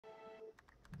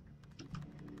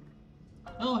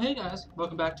Oh, hey guys,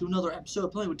 welcome back to another episode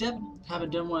of Playing with Devin. Haven't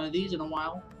done one of these in a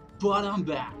while, but I'm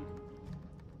back.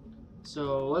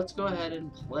 So let's go ahead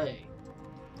and play.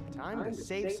 Time to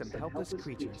save some helpless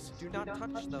creatures. Do not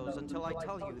touch those until I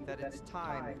tell you that it's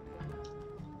time.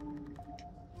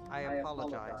 I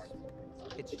apologize.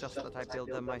 It's just that I build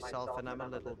them myself and I'm a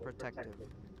little protective.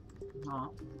 Aw.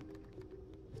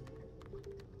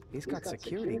 He's got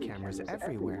security cameras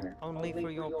everywhere. Only for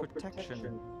your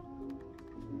protection.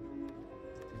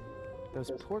 Those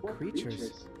poor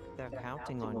creatures. They're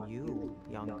counting on you,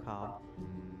 young cub.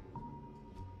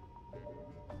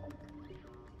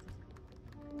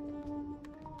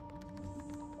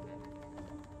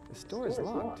 The store is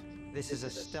locked. This is a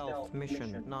stealth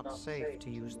mission, not safe to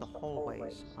use the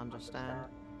hallways, understand?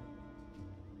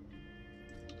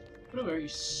 What a very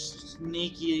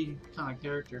sneaky kind of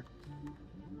character.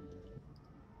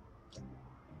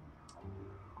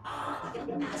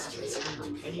 The master is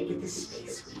going to play with the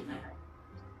Space Weaver.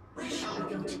 Where shall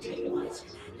we go today, wise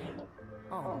commander?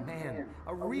 Oh man,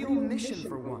 a real mission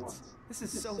for once. This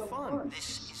is so fun.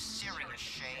 This is serious,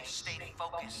 Shay. Stay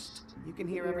focused. You can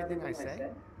hear everything I say?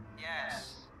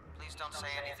 Yes. Please don't say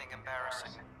anything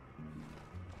embarrassing.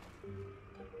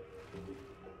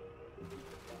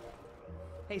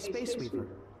 Hey, Space Weaver.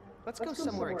 Let's go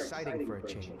somewhere exciting for a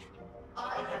change.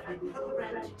 I have been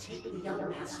programmed to take the young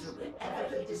master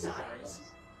wherever he desires,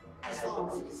 as long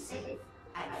as it is safe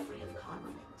and free of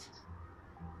conflict.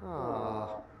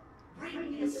 Aww.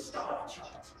 Bring me a star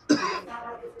chart. The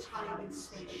fabric of time and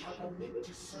space shall permit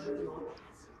to serve your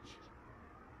passage.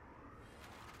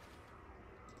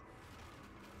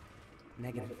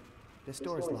 Negative. This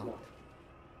door is locked.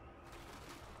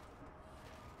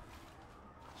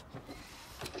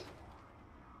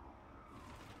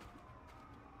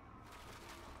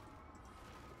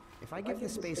 If I give the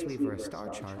Space Weaver a star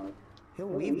chart, he'll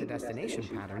weave the destination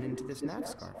pattern into this nav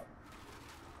scarf.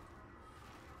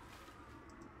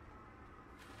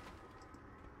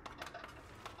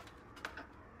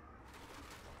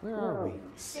 Where are we?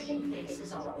 Same place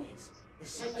as always, the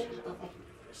center of the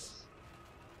universe.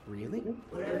 Really?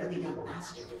 Wherever the young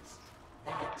master is,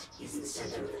 that is the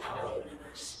center of our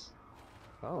universe.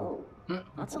 Oh,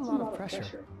 that's a lot of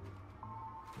pressure.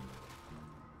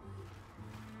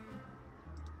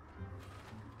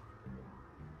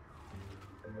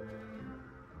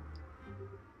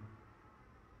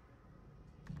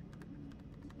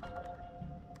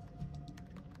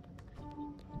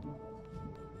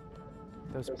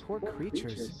 Those poor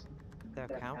creatures. They're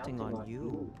counting on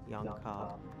you, young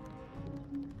cub.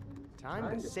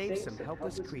 Time to save some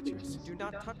helpless creatures. Do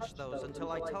not touch those until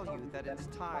I tell you that it's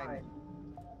time.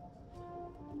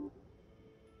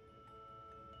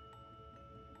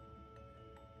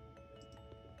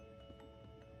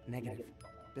 Negative.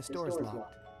 This door is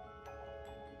locked.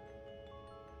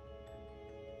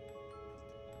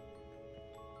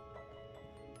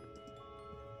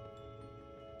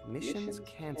 Missions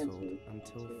canceled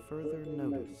until further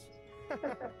notice.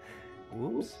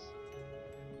 Whoops.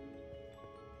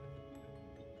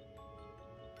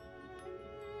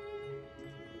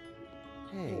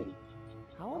 Hey,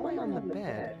 how am I on the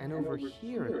bed and over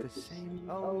here at the same...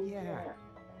 Oh yeah,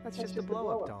 that's just a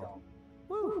blow-up doll.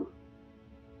 Woo!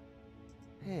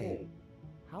 Hey,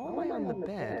 how am I on the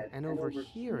bed and over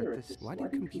here at this... Why do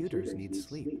computers need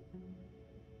sleep?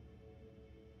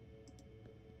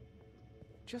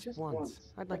 Just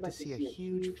once, I'd like to see a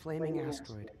huge flaming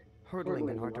asteroid hurtling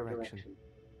in our direction.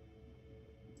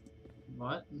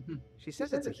 What? She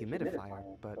says it's a humidifier,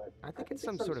 but I think it's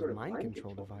some sort of mind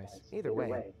control device. Either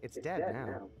way, it's dead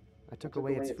now. I took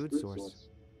away its food source.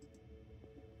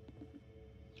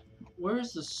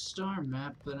 Where's the star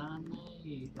map that I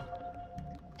made?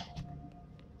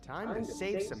 Time to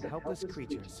save some helpless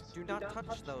creatures. Do not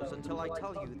touch those until I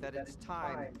tell you that it's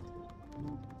time.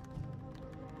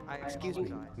 Excuse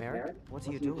me, Merrick? What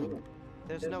are you doing?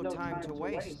 There's no time to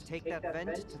waste. Take that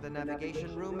vent to the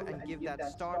navigation room and give that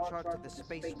star chart to the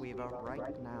Space Weaver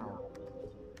right now.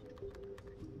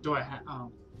 Do I have...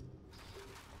 Oh.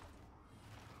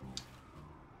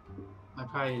 I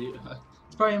probably do.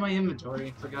 It's probably in my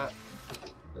inventory. Forgot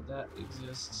that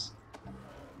exists.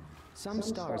 Some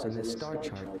stars in this star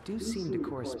chart do seem to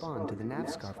correspond to the nav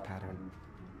scarf pattern.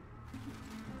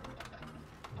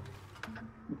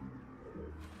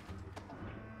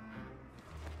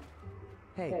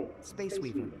 Hey, Space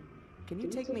Weaver, can you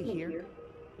take me here?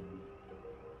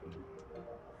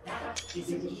 That is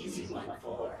an easy one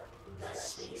for the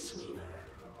Space Weaver.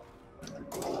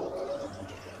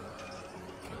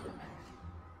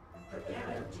 Prepare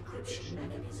a decryption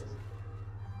mechanism.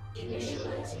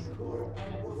 Initializing warp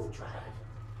and wolf drive.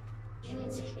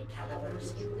 Intake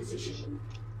calipers in position.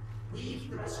 Weave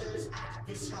thrusters at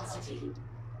viscosity.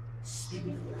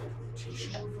 Spindle at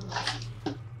rotational velocity.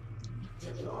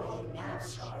 Deploying nav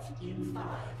scarf in 5,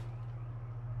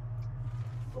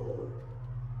 4,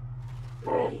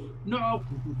 3, No!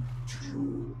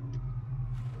 2,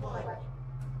 1.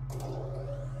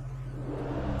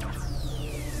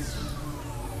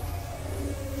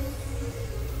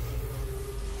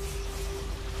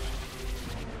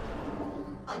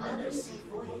 Another safe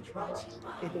voyage brought to you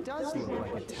by... It does look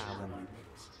like a Talon.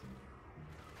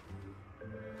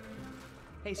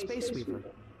 Hey, Space Weaver.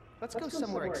 Let's go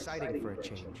somewhere exciting for a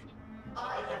change.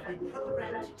 I have been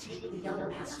programmed to take the young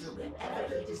master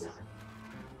wherever he desires.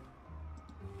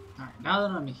 Alright, now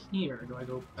that I'm here, do I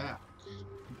go back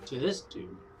to this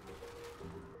dude?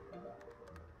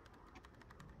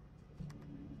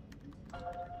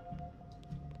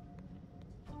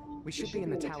 We should be in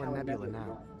the Talon Nebula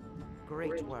now.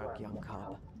 Great work, young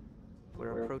cub.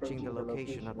 We're approaching the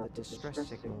location of the distress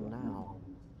signal now.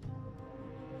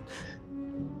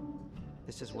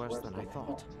 This is worse than I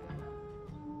thought.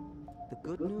 The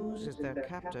good news is their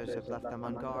captors have left them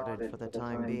unguarded for the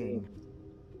time being.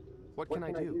 What can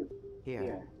I do?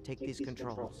 Here, take these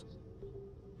controls.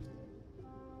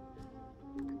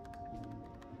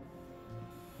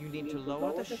 You need to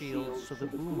lower the shields so the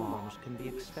boom arms can be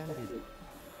extended.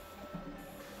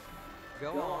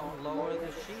 Go on, lower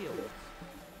the shields.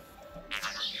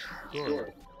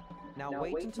 Good. Now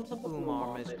wait until the boom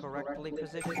arm is correctly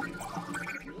positioned.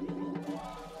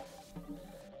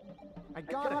 I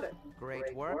got it!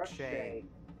 Great work, Shay.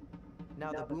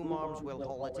 Now the boom arms will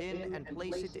haul it in and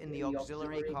place it in the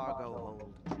auxiliary cargo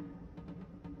hold.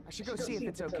 I should go see if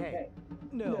it's okay.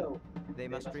 No. They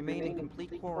must remain in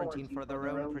complete quarantine for their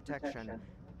own protection.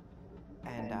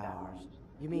 And ours.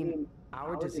 You mean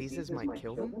our diseases might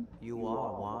kill them? You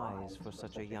are wise for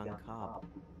such a young cub.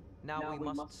 Now we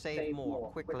must save more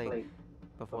quickly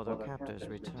before their captors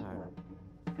return.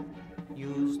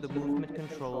 Use the movement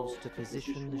controls to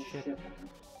position the ship.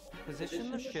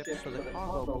 Position the ship so the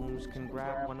cargo booms can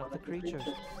grab one of the creatures.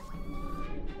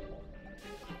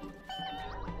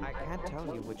 I can't tell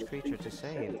you which creature to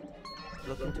save.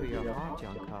 Look into your heart,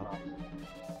 young cub.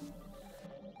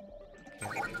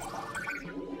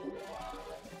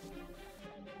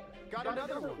 Got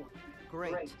another one!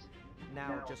 Great.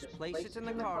 Now just place it in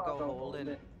the cargo hold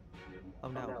and... Oh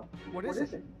no. What is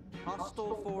it?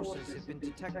 Hostile forces have been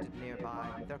detected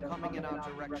nearby. They're coming in our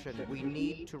direction. We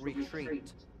need to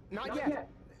retreat. Not yet!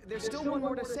 There's still one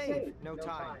more to save! No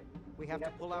time. We have to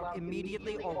pull out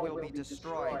immediately or we'll be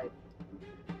destroyed.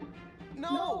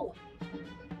 No!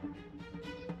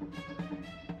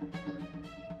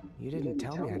 You didn't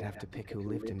tell me I'd have to pick who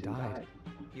lived and died.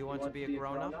 You want to be a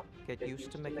grown-up? Get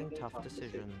used to making tough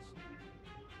decisions.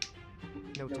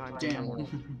 No time to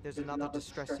mourn. There's another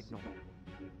distress signal.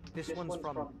 This one's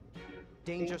from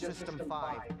Danger System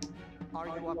 5. Are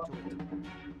you up to it?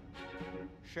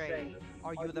 Shay,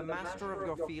 are you the master of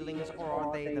your feelings or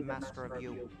are they the master of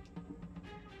you?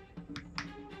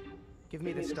 Give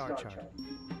me the star chart.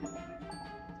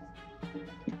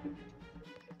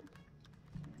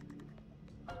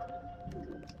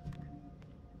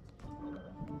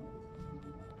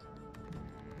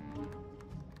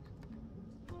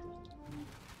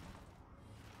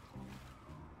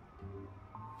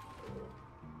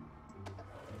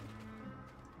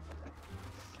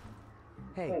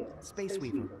 Hey, Space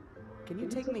Weaver, can you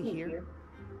take me here?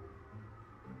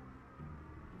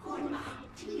 Good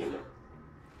idea.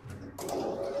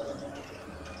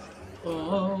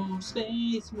 Oh,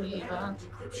 Space Weaver.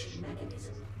 Encryption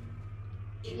mechanism.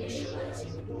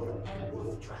 Initializing warp and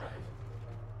wolf drive.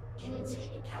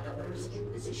 Intake calipers in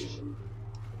position.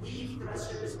 Weave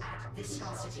thrusters at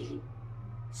viscosity.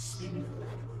 Spindle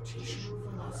at rotational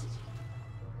velocity.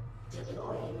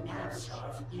 Deploying nav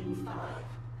scarf in 5,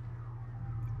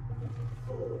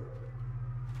 4,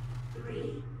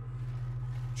 3,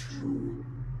 2,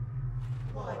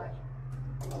 1.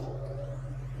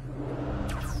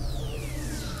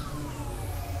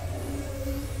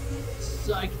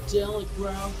 Psychedelic,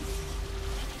 bro.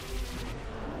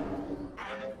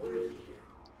 And we're here.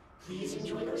 Please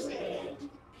enjoy your stay and be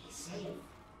safe.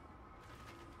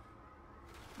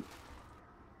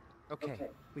 Okay,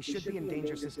 we should be in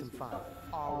Danger System 5.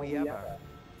 Are we ever?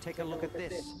 Take a look at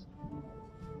this.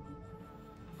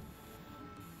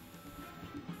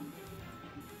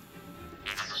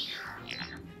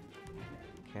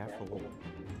 Careful.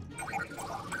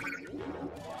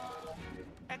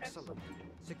 Excellent.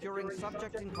 Securing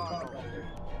subject in cargo.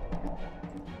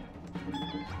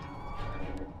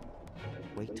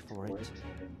 Wait for it.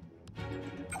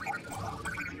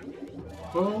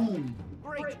 Boom.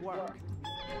 Great work.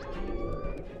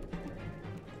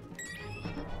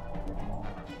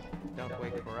 Don't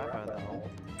wait forever, though.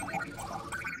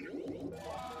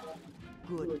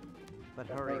 Good. But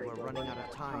hurry, we're running out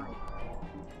of time.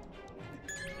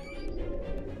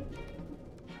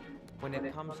 When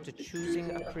it comes to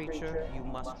choosing a creature, you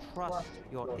must trust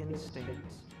your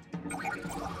instincts.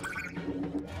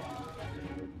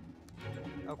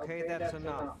 Okay, that's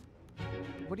enough.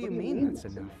 What do you mean that's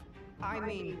enough? I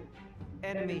mean,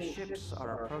 enemy ships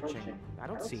are approaching. I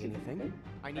don't see anything.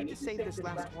 I need to save this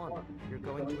last one. You're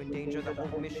going to endanger the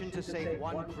whole mission to save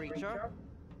one creature?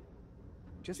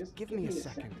 Just give me a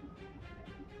second.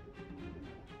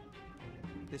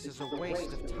 This is a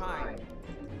waste of time.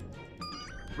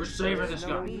 We're saving There's this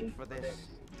no guy. need for this.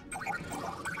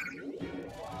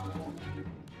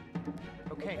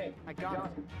 Okay, I got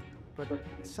it. But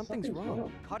something's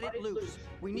wrong. Cut it loose.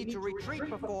 We need to retreat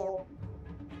before...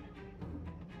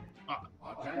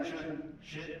 Attention,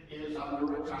 ship is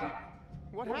under attack.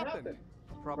 What happened?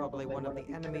 Probably one of the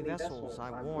enemy vessels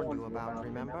I warned you about,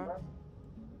 remember?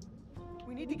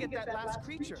 We need to get that last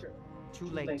creature. Too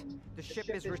late. The ship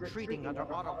is retreating under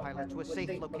autopilot to a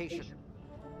safe location.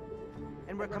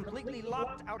 And we're completely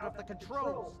locked out of the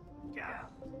controls.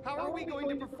 How are we going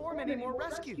to perform any more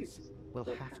rescues? We'll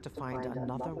have to find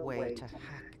another way to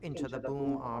hack into the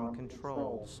boom arm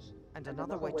controls. And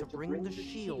another way to bring the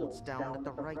shields down at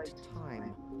the right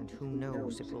time. And who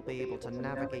knows if we'll be able to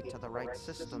navigate to the right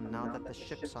system now that the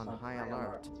ship's on high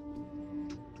alert.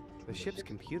 The ship's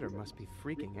computer must be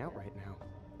freaking out right now.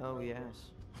 Oh,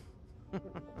 yes.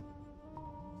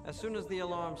 As soon as the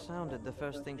alarm sounded, the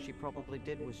first thing she probably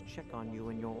did was check on you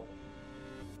and your...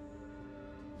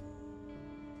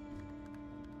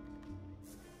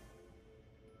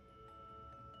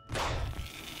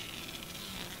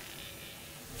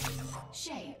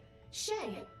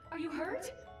 Shay, are you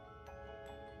hurt?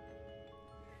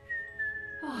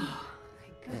 Oh,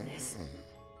 thank goodness.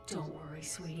 Don't worry,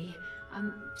 sweetie.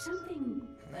 Something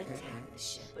attacked the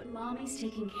ship, but Mommy's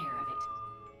taking care of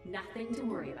it. Nothing to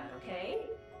worry about, okay?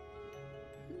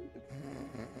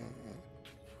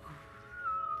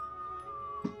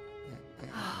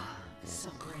 Ah, so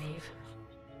brave.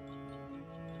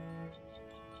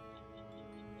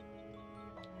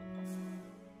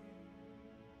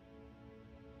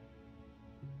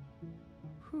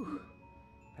 Whew.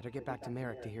 Better get back to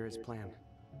Merrick to hear his plan.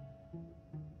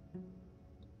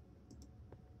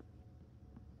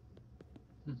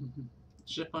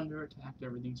 Ship under attack,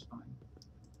 everything's fine.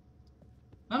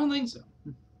 I don't think so.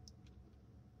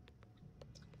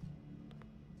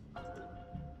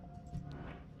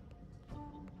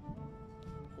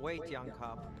 Wait, young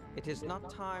cop. It is not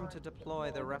time to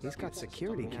deploy the rest. He's got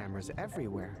security cameras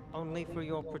everywhere. Only for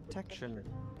your protection.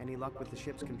 Any luck with the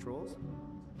ship's controls?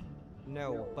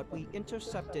 No, but we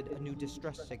intercepted a new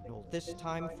distress signal, this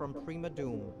time from Prima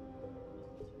Doom.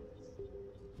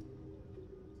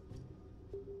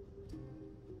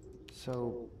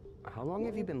 So, how long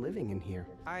have you been living in here?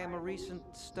 I am a recent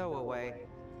stowaway.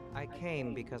 I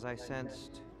came because I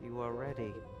sensed you were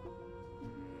ready.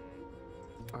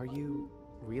 Are you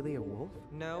really a wolf?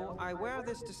 No, I wear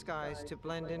this disguise to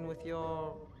blend in with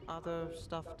your other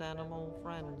stuffed animal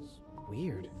friends.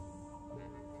 Weird.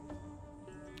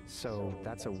 So,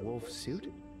 that's a wolf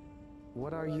suit?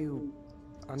 What are you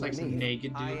It's like some underneath?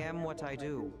 naked dude. I am what I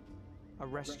do. A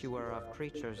rescuer of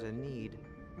creatures in need.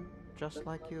 Just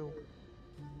like you.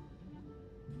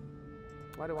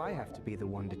 Why do I have to be the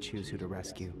one to choose who to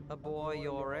rescue? A boy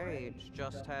your age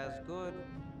just has good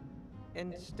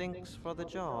instincts for the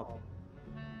job.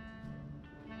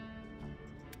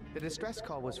 The distress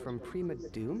call was from Prima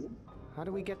Doom? How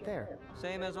do we get there?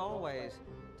 Same as always.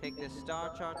 Take this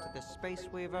star chart to the Space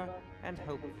Weaver and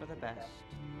hope for the best.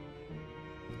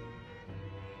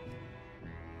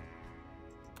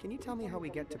 Can you tell me how we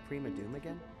get to Prima Doom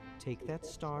again? Take that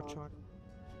star chart.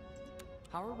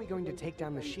 How are we going to take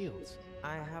down the shields?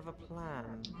 I have a plan.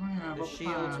 I have The a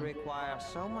shields plan. require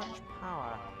so much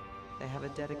power, they have a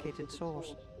dedicated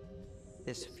source.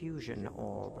 This fusion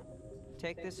orb.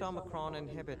 Take this Omicron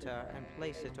inhibitor and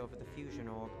place it over the fusion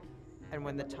orb. And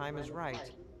when the time is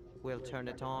right, we'll turn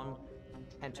it on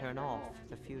and turn off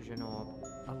the fusion orb.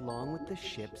 Along with the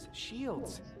ship's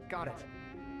shields. Got it.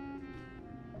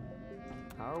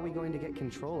 How are we going to get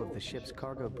control of the ship's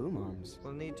cargo boom arms?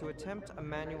 We'll need to attempt a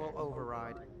manual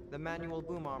override. The manual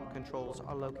boom arm controls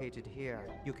are located here.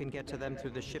 You can get to them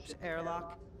through the ship's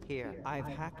airlock here. I've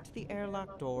hacked the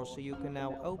airlock door so you can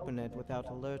now open it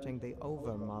without alerting the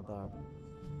Overmother.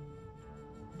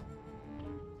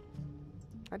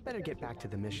 I'd better get back to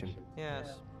the mission.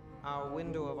 Yes, our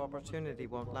window of opportunity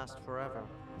won't last forever.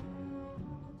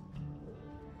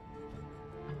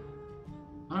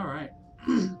 Alright.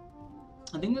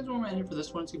 I think that's where I'm going to end it for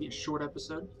this one. It's going to be a short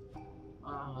episode.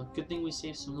 Good thing we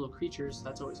saved some little creatures.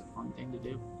 That's always a fun thing to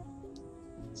do.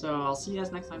 So I'll see you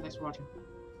guys next time. Thanks for watching.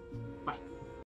 Bye.